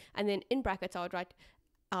country, and then in brackets I would write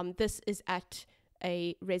this is at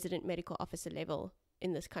a resident medical officer level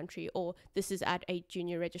in this country, or this is at a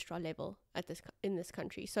junior registrar level in this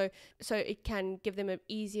country, so it can give them an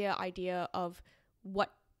easier idea of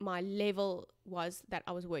what my level was that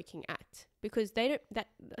I was working at, because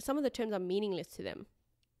some of the terms are meaningless to them.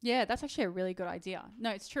 Yeah, that's actually a really good idea. No,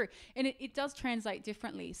 it's true. And it does translate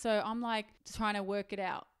differently. So I'm like trying to work it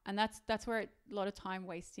out. And that's where a lot of time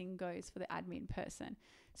wasting goes for the admin person.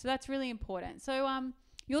 So that's really important. So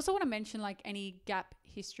you also want to mention like any gap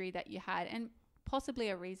history that you had and possibly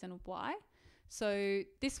a reason why. So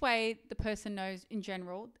this way the person knows in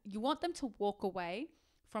general. You want them to walk away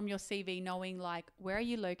from your CV knowing like where are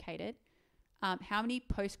you located, how many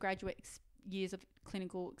postgraduate years of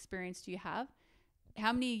clinical experience do you have,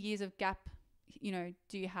 how many years of gap,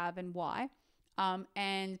 do you have and why?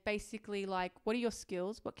 And basically like, what are your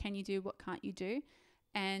skills? What can you do? What can't you do?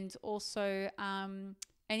 And also,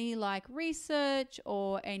 any like research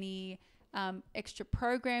or any, extra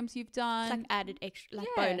programs you've done. It's like added extra, like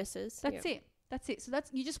bonuses. That's it. So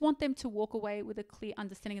you just want them to walk away with a clear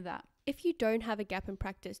understanding of that. If you don't have a gap in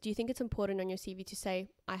practice, do you think it's important on your CV to say,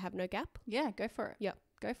 I have no gap? Yeah, go for it. Yep.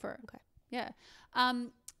 Go for it. Okay. Yeah.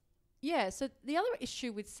 Yeah. So the other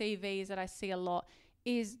issue with CVs that I see a lot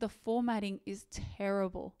is the formatting is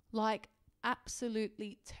terrible. Like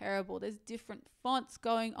absolutely terrible. There's different fonts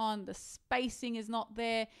going on. The spacing is not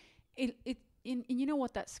there. And you know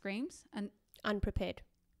what that screams? And unprepared.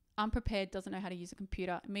 Unprepared, doesn't know how to use a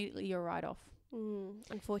computer. Immediately you're right off.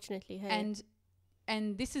 Unfortunately. Hey.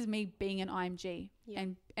 and this is me being an IMG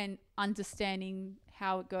and understanding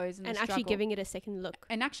how it goes and actually giving it a second look.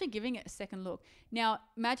 Now,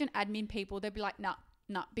 imagine admin people, they'd be like, nah,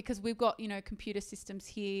 because we've got, computer systems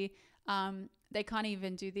here. They can't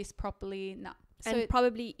even do this properly. Nah. And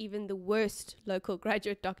probably even the worst local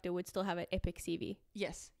graduate doctor would still have an epic CV.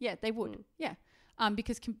 Yes. Yeah, they would. Yeah.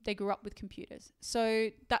 Because they grew up with computers. So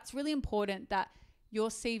that's really important that your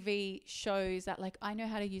CV shows that, like, I know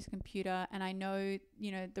how to use a computer and I know,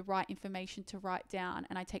 the right information to write down,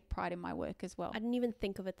 and I take pride in my work as well. I didn't even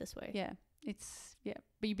think of it this way. Yeah.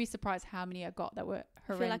 But you'd be surprised how many I got that were horrendous.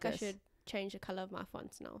 I feel like I should change the color of my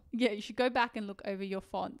fonts now. Yeah, you should go back and look over your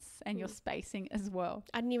fonts and your spacing as well.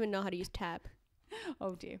 I didn't even know how to use tab.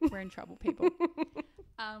 Oh dear, we're in trouble, people.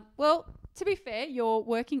 Well, to be fair, you're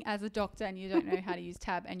working as a doctor and you don't know how to use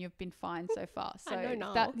tab, and you've been fine so far. So I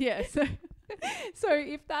know now. So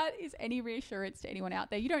if that is any reassurance to anyone out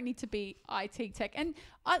there, you don't need to be IT tech. And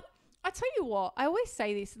I tell you what, I always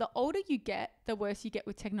say this: the older you get, the worse you get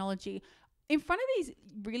with technology. In front of these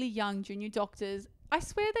really young junior doctors, I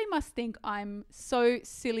swear they must think I'm so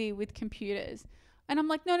silly with computers. And I'm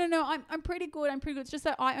like, no, I'm pretty good. It's just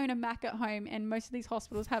that I own a Mac at home, and most of these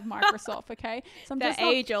hospitals have Microsoft, okay? So I'm that just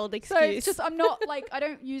age-old excuse. So it's just, I'm not like, I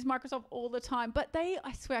don't use Microsoft all the time, but I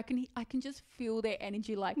swear I can just feel their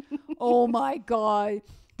energy, like, oh my God,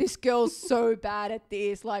 this girl's so bad at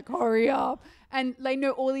this, like, hurry up. And they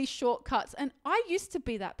know all these shortcuts. And I used to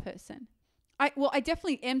be that person. I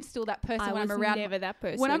definitely am still that person when I'm around. Never that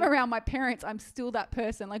person. When I'm around my parents, I'm still that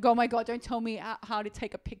person. Like, oh my God, don't tell me how to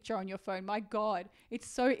take a picture on your phone. My God, it's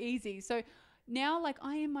so easy. So now, like,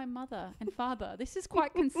 I am my mother and father. This is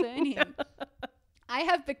quite concerning. I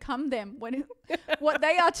have become them. What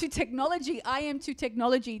they are to technology, I am to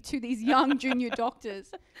technology, to these young junior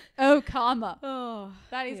doctors. Oh, karma. Oh,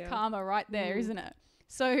 that is karma right there, isn't it?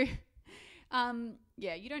 So, you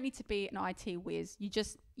don't need to be an IT whiz. You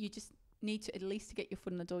just need to, at least to get your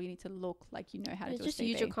foot in the door, you need to look like you know how to do a CV. Just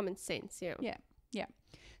use your common sense. Yeah.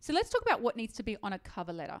 So let's talk about what needs to be on a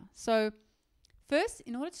cover letter. So first,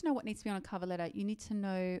 in order to know what needs to be on a cover letter, you need to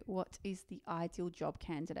know what is the ideal job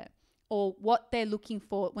candidate, or what they're looking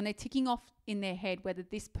for when they're ticking off in their head whether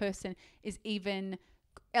this person is even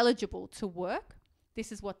eligible to work.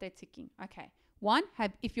 This is what they're ticking. Okay. 1,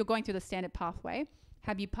 if you're going through the standard pathway,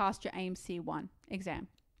 have you passed your AMC 1 exam?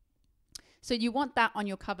 So you want that on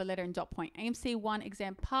your cover letter and dot point. AMC 1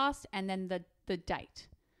 exam passed, and then the date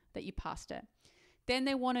that you passed it. Then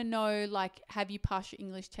they want to know, like, have you passed your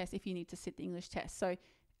English test if you need to sit the English test. So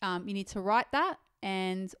you need to write that,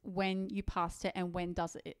 and when you passed it and when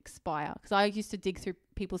does it expire. Because I used to dig through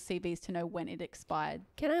people's CVs to know when it expired.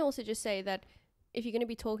 Can I also just say that if you're going to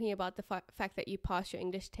be talking about the fact that you passed your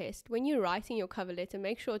English test, when you're writing your cover letter,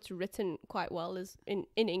 make sure it's written quite well in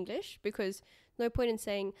English, because no point in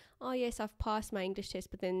saying, oh yes, I've passed my English test,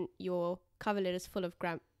 but then your cover letter is full of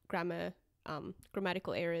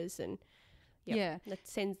grammatical errors, and that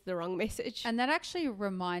sends the wrong message. And that actually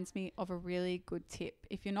reminds me of a really good tip.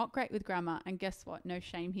 If you're not great with grammar, and guess what, no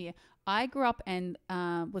shame here, I grew up and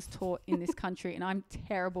was taught in this country, and I'm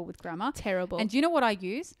terrible with grammar. Terrible. And do you know what I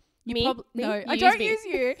use? Me? No, I don't use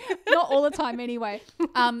you. Not all the time anyway.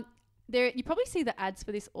 You probably see the ads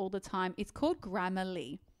for this all the time. It's called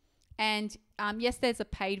Grammarly. And yes, there's a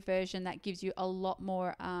paid version that gives you a lot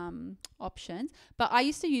more options. But I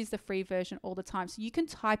used to use the free version all the time. So you can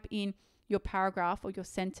type in your paragraph or your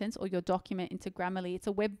sentence or your document into Grammarly. It's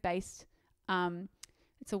a web-based,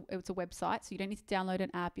 it's a website. So you don't need to download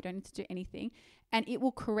an app. You don't need to do anything. And it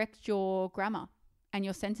will correct your grammar and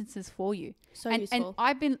your sentences for you. Useful.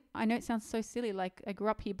 And I know it sounds so silly, like I grew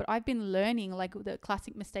up here, but I've been learning like the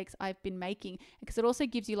classic mistakes I've been making, because it also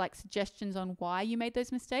gives you like suggestions on why you made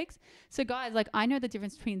those mistakes. So guys, like, I know the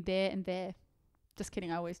difference between there and there. Just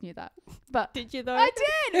kidding. I always knew that. But did you though? I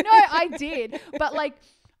did. No, I did. But like,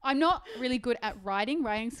 I'm not really good at writing.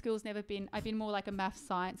 Writing skills I've been more like a math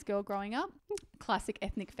science girl growing up. Classic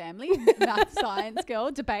ethnic family, math science girl,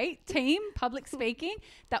 debate, team, public speaking.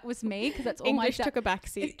 That was me, because that's all English my dad took a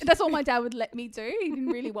backseat. That's all my dad would let me do. He didn't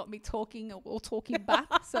really want me talking or talking back.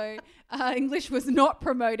 So English was not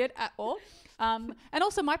promoted at all. And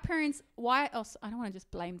also my parents, why else? I don't want to just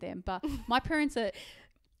blame them, but my parents are...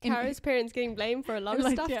 Kara's parents getting blamed for a lot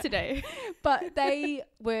of stuff today. But they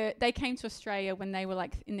came to Australia when they were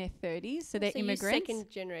like in their 30s. So they're immigrants. Second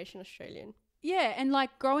generation Australian. Yeah. And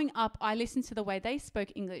like growing up, I listened to the way they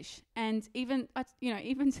spoke English. And even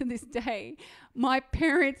to this day, my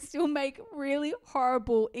parents still make really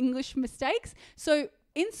horrible English mistakes. So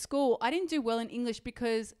in school, I didn't do well in English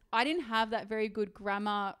because I didn't have that very good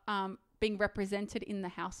grammar being represented in the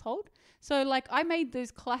household. So like I made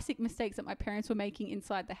those classic mistakes that my parents were making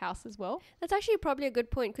inside the house as well. That's actually probably a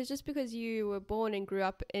good point, because just because you were born and grew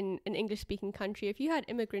up in an English-speaking country, if you had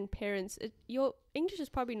immigrant parents, your English is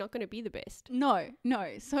probably not going to be the best. No.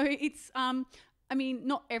 So it's, I mean,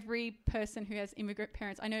 not every person who has immigrant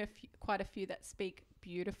parents, I know quite a few that speak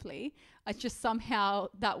beautifully. It's just somehow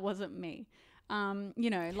that wasn't me. You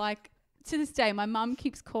know, like to this day, my mum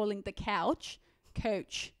keeps calling the couch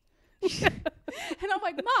coach. And I'm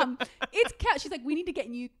like, Mum, it's couch. She's like, we need to get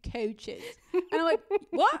new coaches. And I'm like,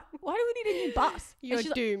 what? Why do we need a new bus? You're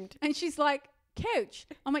doomed. And she's like, couch.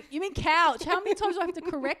 I'm like, you mean couch? How many times do I have to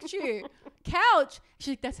correct you? Couch.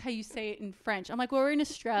 She's like, that's how you say it in French. I'm like, well, we're in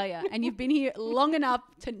Australia and you've been here long enough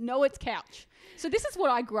to know it's couch. So this is what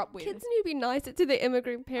I grew up with. Kids need to be nicer to their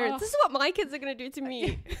immigrant parents. This is what my kids are going to do to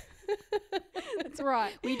me. That's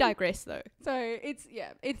right. We digress though. So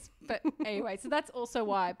but anyway, so that's also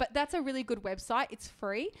why. But that's a really good website. It's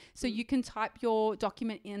free. So you can type your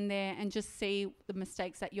document in there and just see the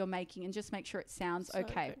mistakes that you're making and just make sure it sounds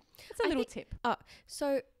okay. Good. It's a little tip.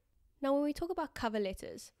 So now when we talk about cover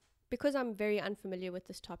letters, because I'm very unfamiliar with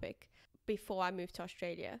this topic before I moved to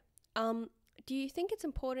Australia, do you think it's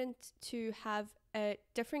important to have a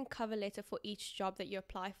different cover letter for each job that you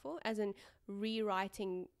apply for, as in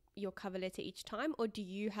rewriting your cover letter each time, or do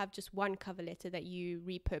you have just one cover letter that you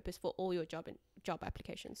repurpose for all your job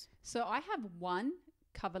applications? So I have one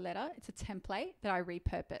cover letter. It's a template that I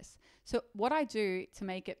repurpose. So what I do to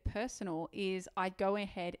make it personal is I go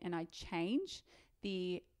ahead and I change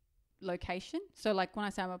the location. So like when I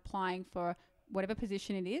say I'm applying for whatever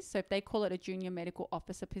position it is, so if they call it a junior medical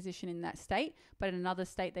officer position in that state, but in another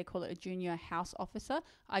state they call it a junior house officer,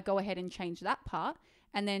 I go ahead and change that part,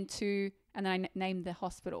 and then I name the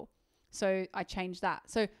hospital. So I change that.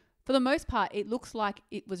 So for the most part, it looks like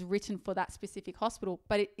it was written for that specific hospital,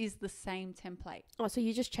 but it is the same template. Oh, so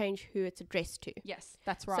you just change who it's addressed to. Yes,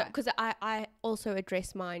 that's right. Because I also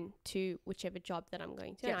address mine to whichever job that I'm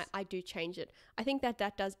going to. Yes. And I do change it. I think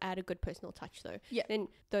that does add a good personal touch though. Yeah. Then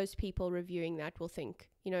those people reviewing that will think,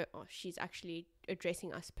 you know, oh, she's actually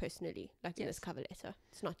addressing us personally, like in this cover letter.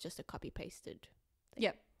 It's not just a copy-pasted thing.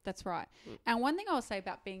 Yep. That's right. And one thing I'll say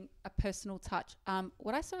about being a personal touch,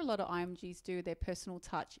 what I saw a lot of IMGs do, their personal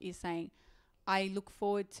touch, is saying, I look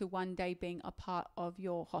forward to one day being a part of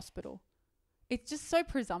your hospital. It's just so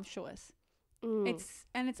presumptuous.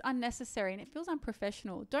 It's unnecessary and it feels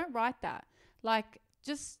unprofessional. Don't write that. Like,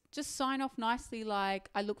 just sign off nicely, like,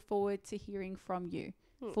 I look forward to hearing from you.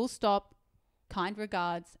 Full stop, kind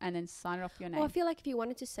regards, and then sign it off your name. Well, I feel like if you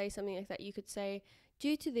wanted to say something like that, you could say,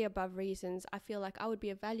 due to the above reasons, I feel like I would be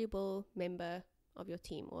a valuable member of your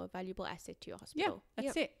team or a valuable asset to your hospital. Yeah,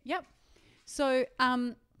 that's it. Yep. So,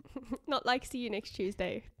 not like, see you next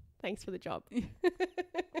Tuesday. Thanks for the job.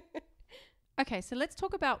 Okay, so let's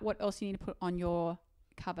talk about what else you need to put on your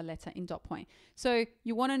cover letter in dot point. So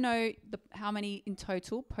you want to know how many in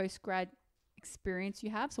total postgrad experience you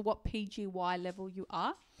have. So what PGY level you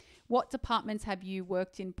are. What departments have you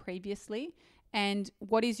worked in previously? And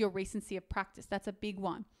what is your recency of practice? That's a big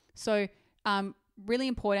one. So really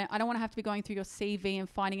important. I don't want to have to be going through your CV and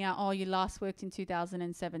finding out, oh, you last worked in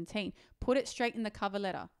 2017. Put it straight in the cover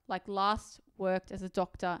letter, like last worked as a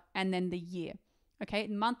doctor and then the year. Okay,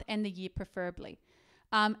 month and the year preferably.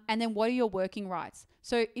 And then what are your working rights?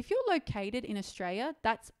 So if you're located in Australia,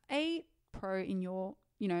 that's a pro in your,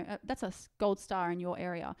 that's a gold star in your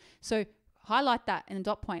area. So highlight that in a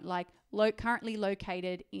dot point, like currently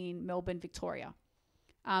located in Melbourne, Victoria.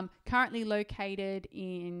 Currently located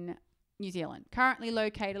in New Zealand. Currently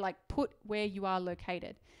located, like put where you are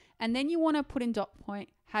located. And then you want to put in dot point,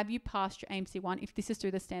 have you passed your AMC1? If this is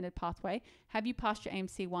through the standard pathway, have you passed your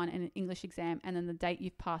AMC1 and an English exam, and then the date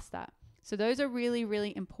you've passed that. So those are really,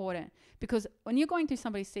 really important, because when you're going through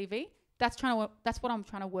somebody's CV, that's what I'm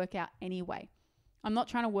trying to work out anyway. I'm not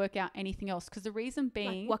trying to work out anything else, because the reason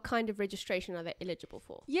being... Like, what kind of registration are they eligible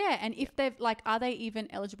for? Yeah, and if they've, are they even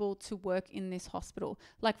eligible to work in this hospital?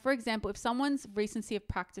 Like, for example, if someone's recency of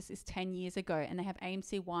practice is 10 years ago and they have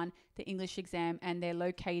AMC1, the English exam, and they're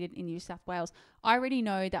located in New South Wales, I already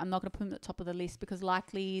know that I'm not going to put them at the top of the list, because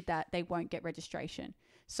likely that they won't get registration.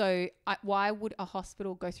 So why would a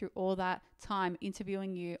hospital go through all that time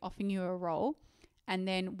interviewing you, offering you a role, and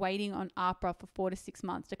then waiting on AHPRA for 4 to 6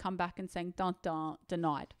 months to come back and saying,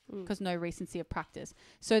 denied, because no recency of practice.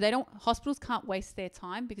 So hospitals can't waste their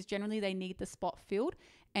time, because generally they need the spot filled,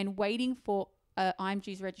 and waiting for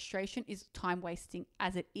IMG's registration is time wasting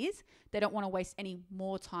as it is. They don't want to waste any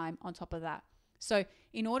more time on top of that. So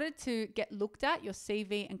in order to get looked at, your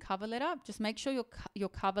CV and cover letter, just make sure your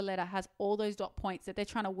cover letter has all those dot points that they're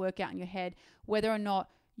trying to work out in your head, whether or not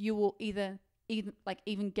you will either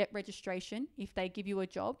even get registration if they give you a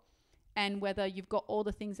job, and whether you've got all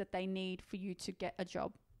the things that they need for you to get a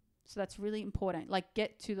job. So that's really important. Like,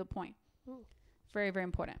 get to the point. Very, very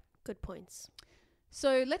important. Good points.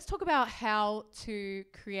 So let's talk about how to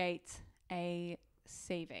create a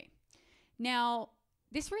CV. Now,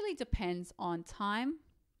 this really depends on time,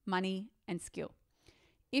 money, and skill.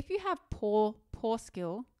 If you have poor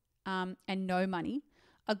skill and no money,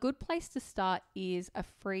 a good place to start is the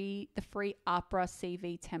free AHPRA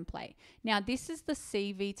CV template. Now, this is the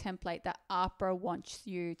CV template that AHPRA wants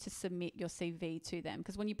you to submit your CV to them,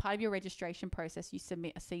 because when you're part of your registration process, you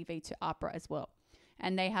submit a CV to AHPRA as well,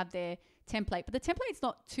 and they have their template. But the template's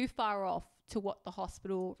not too far off to what the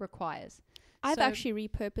hospital requires. I've actually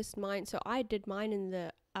repurposed mine. So I did mine in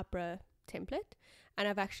the AHPRA template, and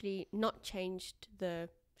I've actually not changed the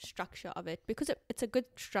structure of it because it's a good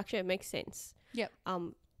structure. It makes sense. Yep.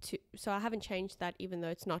 So I haven't changed that, even though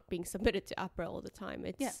it's not being submitted to AHPRA all the time.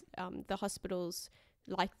 It's the hospitals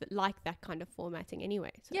like that kind of formatting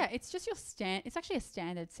anyway. So. Yeah, it's just it's actually a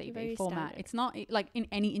standard CV Very format. standard. It's not like in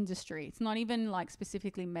any industry. It's not even like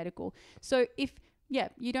specifically medical. So if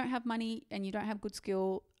you don't have money and you don't have good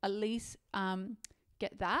skill, at least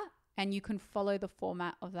get that, and you can follow the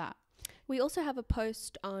format of that. We also have a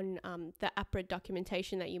post on the AHPRA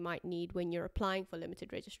documentation that you might need when you're applying for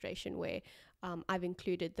limited registration, where I've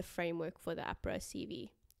included the framework for the AHPRA CV,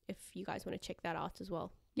 if you guys want to check that out as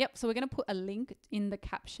well. Yep. So we're going to put a link in the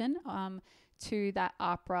caption to that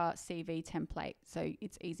AHPRA CV template, so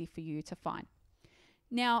it's easy for you to find.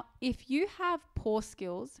 Now, if you have poor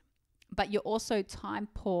skills, but you're also time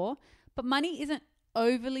poor, but money isn't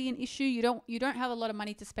overly an issue, you don't have a lot of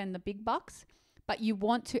money to spend the big bucks, but you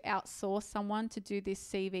want to outsource someone to do this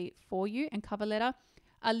CV for you and cover letter,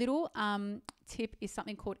 a little tip is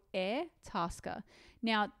something called ARE Tasker.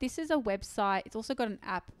 Now, this is a website. It's also got an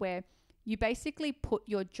app where you basically put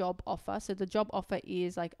your job offer. So the job offer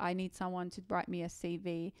is like, I need someone to write me a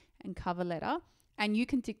CV and cover letter, and you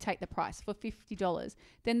can dictate the price for $50.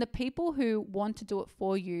 Then the people who want to do it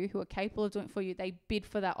for you, who are capable of doing it for you, they bid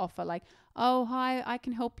for that offer. Like, oh, hi, I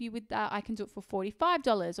can help you with that. I can do it for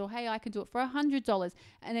 $45. Or, hey, I can do it for $100.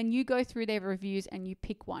 And then you go through their reviews and you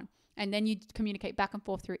pick one. And then you communicate back and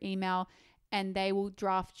forth through email, and they will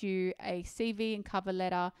draft you a CV and cover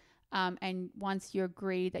letter. And once you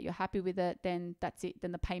agree that you're happy with it, then that's it.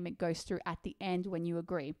 Then the payment goes through at the end when you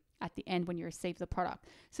agree, at the end when you receive the product.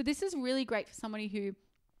 So this is really great for somebody who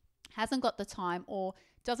hasn't got the time or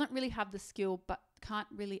doesn't really have the skill but can't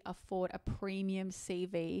really afford a premium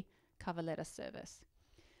CV cover letter service.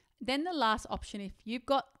 Then the last option, if you've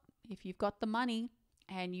got the money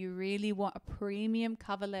and you really want a premium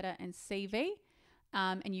cover letter and CV,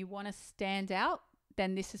 and you want to stand out,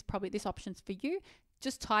 then this option's for you.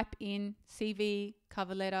 Just type in CV,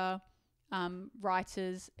 cover letter,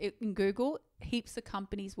 writers in Google. Heaps of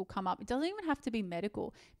companies will come up. It doesn't even have to be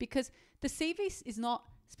medical, because the CV is not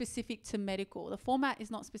specific to medical. The format is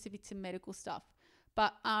not specific to medical stuff.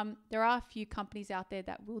 But there are a few companies out there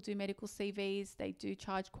that will do medical CVs. They do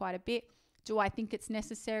charge quite a bit. Do I think it's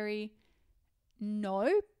necessary?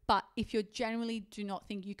 No. But if you generally do not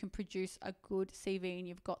think you can produce a good CV and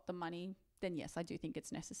you've got the money, then yes, I do think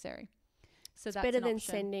it's necessary. So it's that's better an than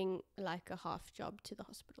option. sending like a half job to the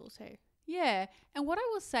hospital. So Yeah. And what I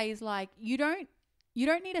will say is, like, you don't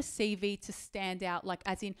need a CV to stand out, like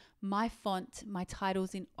as in my font, my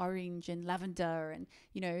title's in orange and lavender, and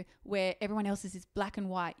where everyone else's is black and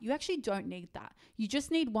white. You actually don't need that. You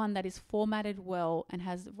just need one that is formatted well and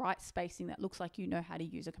has the right spacing, that looks like you know how to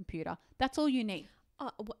use a computer. That's all you need.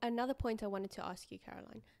 Another point I wanted to ask you,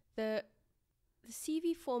 Caroline, the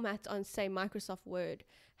CV format on, say, Microsoft Word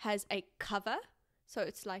has a cover. So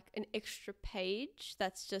it's like an extra page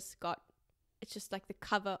that's just it's just like the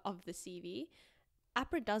cover of the CV.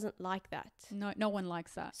 AHPRA doesn't like that. No one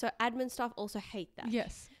likes that. So admin staff also hate that.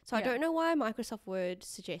 Yes. So I don't know why Microsoft Word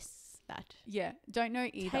suggests that. Yeah, don't know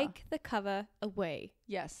either. Take the cover away.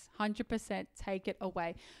 Yes, 100% take it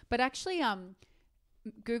away. But actually,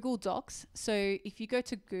 Google Docs. So if you go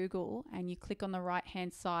to Google and you click on the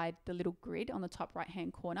right-hand side, the little grid on the top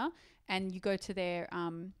right-hand corner, and you go to their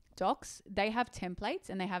Docs, they have templates,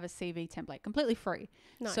 and they have a CV template completely free.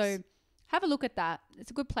 Nice. So have a look at that. It's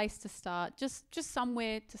a good place to start. Just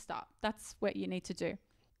somewhere to start. That's what you need to do.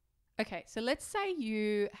 Okay, so let's say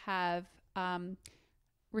you have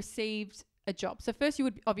received a job. So first you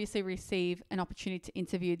would obviously receive an opportunity to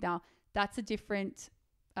interview. Now, that's a different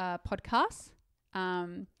podcast.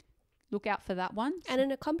 Look out for that one. And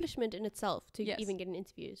an accomplishment in itself to Yes. even get an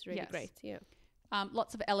interview is really Yes. great. Yeah.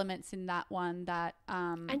 lots of elements in that one that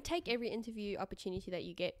and take every interview opportunity that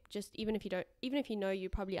you get. Just even if you know you're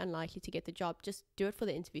probably unlikely to get the job, just do it for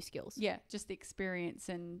the interview skills. Yeah, just the experience.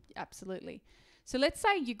 And absolutely. So let's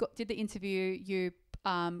say you did the interview, you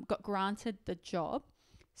got granted the job.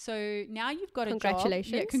 So now you've got a job.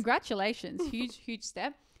 Congratulations. Yeah, congratulations. huge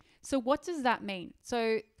step. So what does that mean?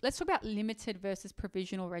 So let's talk about limited versus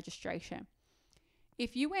provisional registration.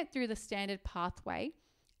 If you went through the standard pathway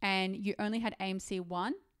and you only had AMC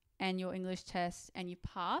 1 and your English test and you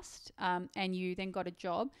passed and you then got a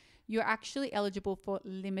job, you're actually eligible for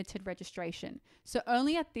limited registration. So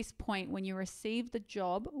only at this point, when you receive the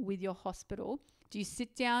job with your hospital, do you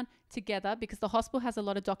sit down together, because the hospital has a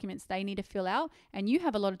lot of documents they need to fill out and you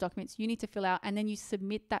have a lot of documents you need to fill out, and then you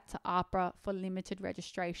submit that to AHPRA for limited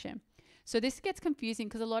registration. So this gets confusing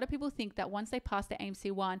because a lot of people think that once they pass the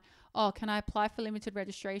AMC 1, oh, can I apply for limited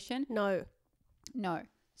registration? No.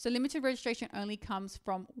 So limited registration only comes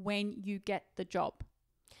from when you get the job.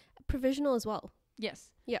 Provisional as well. Yes.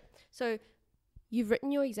 Yeah. So you've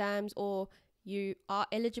written your exams or you are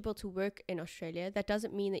eligible to work in Australia. That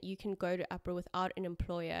doesn't mean that you can go to AHPRA without an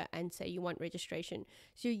employer and say you want registration.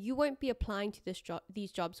 So you won't be applying to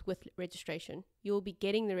these jobs with registration. You'll be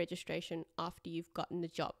getting the registration after you've gotten the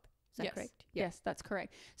job. Is that correct? Yeah. Yes, that's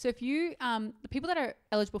correct. So if you, the people that are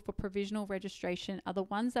eligible for provisional registration are the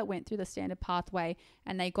ones that went through the standard pathway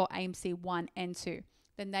and they got AMC 1 and 2.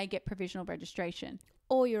 Then they get provisional registration.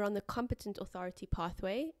 Or you're on the competent authority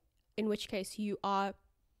pathway, in which case you are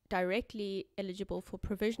directly eligible for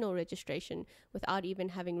provisional registration without even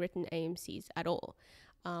having written AMCs at all.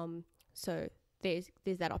 So there's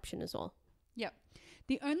that option as well. Yep.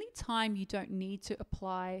 The only time you don't need to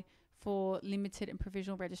apply for limited and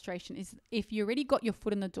provisional registration is if you already got your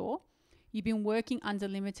foot in the door, you've been working under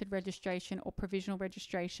limited registration or provisional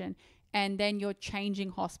registration, and then you're changing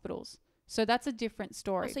hospitals. So that's a different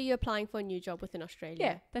story. So you're applying for a new job within Australia.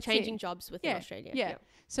 Yeah, that's changing it. jobs within Australia. Yeah.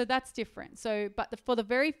 So that's different. So, but for the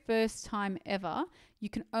very first time ever, you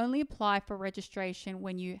can only apply for registration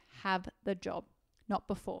when you have the job, not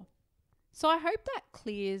before. So I hope that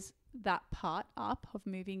clears that part up of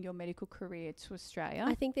moving your medical career to Australia.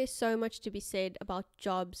 I think there's so much to be said about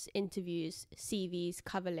jobs, interviews, CVs,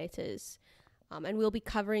 cover letters. And we'll be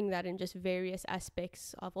covering that in just various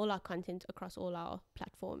aspects of all our content across all our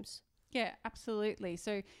platforms. Yeah, absolutely.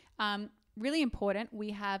 So really important,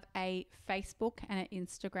 we have a Facebook and an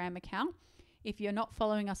Instagram account. If you're not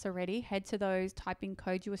following us already, head to those, type in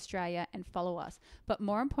Code You Australia and follow us. But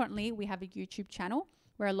more importantly, we have a YouTube channel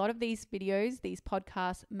where a lot of these videos, these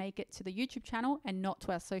podcasts make it to the YouTube channel and not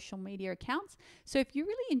to our social media accounts. So if you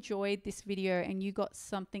really enjoyed this video and you got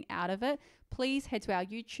something out of it, please head to our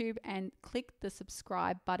YouTube and click the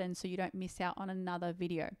subscribe button so you don't miss out on another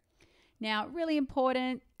video. Now, really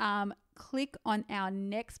important, click on our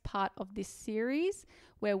next part of this series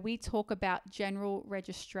where we talk about general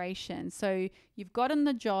registration. So you've gotten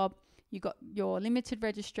the job, you got your limited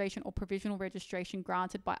registration or provisional registration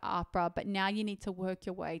granted by AHPRA, but now you need to work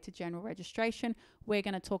your way to general registration. We're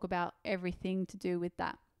going to talk about everything to do with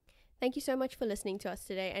that. Thank you so much for listening to us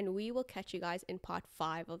today, and we will catch you guys in part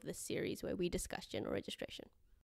 5 of this series where we discuss general registration.